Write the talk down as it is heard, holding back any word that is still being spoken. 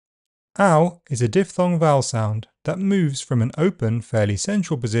Ow is a diphthong vowel sound that moves from an open, fairly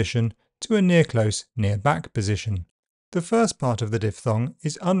central position to a near-close, near-back position. The first part of the diphthong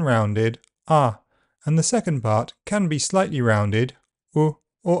is unrounded a, and the second part can be slightly rounded u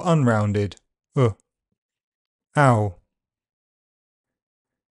or unrounded u. Ow.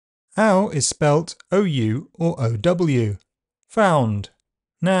 Ow is spelt ou or ow. Found,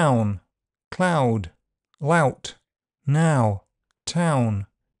 noun, cloud, lout, now, town,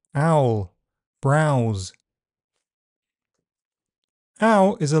 owl, browse.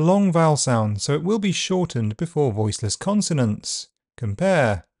 Ow is a long vowel sound, so it will be shortened before voiceless consonants.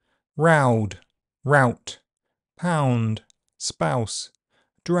 Compare rowd, rout, pound, spouse,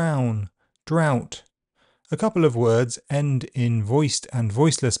 drown, drought. A couple of words end in voiced and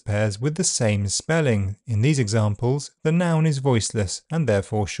voiceless pairs with the same spelling. In these examples, the noun is voiceless and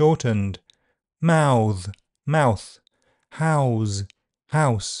therefore shortened. Mouth, mouth, house,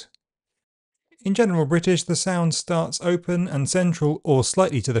 house. In General British, the sound starts open and central or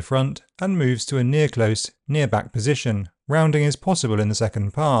slightly to the front and moves to a near-close, near-back position. Rounding is possible in the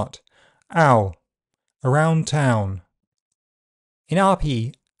second part. Ow, around town. In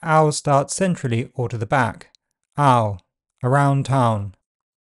RP, ow starts centrally or to the back. Ow, around town.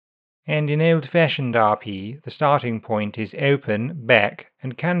 And in old-fashioned RP, the starting point is open, back,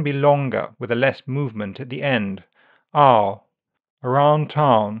 and can be longer with a less movement at the end. Ow, around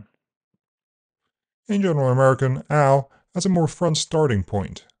town. In General American, ow has a more front starting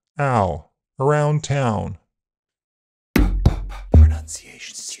point. Ow, around town.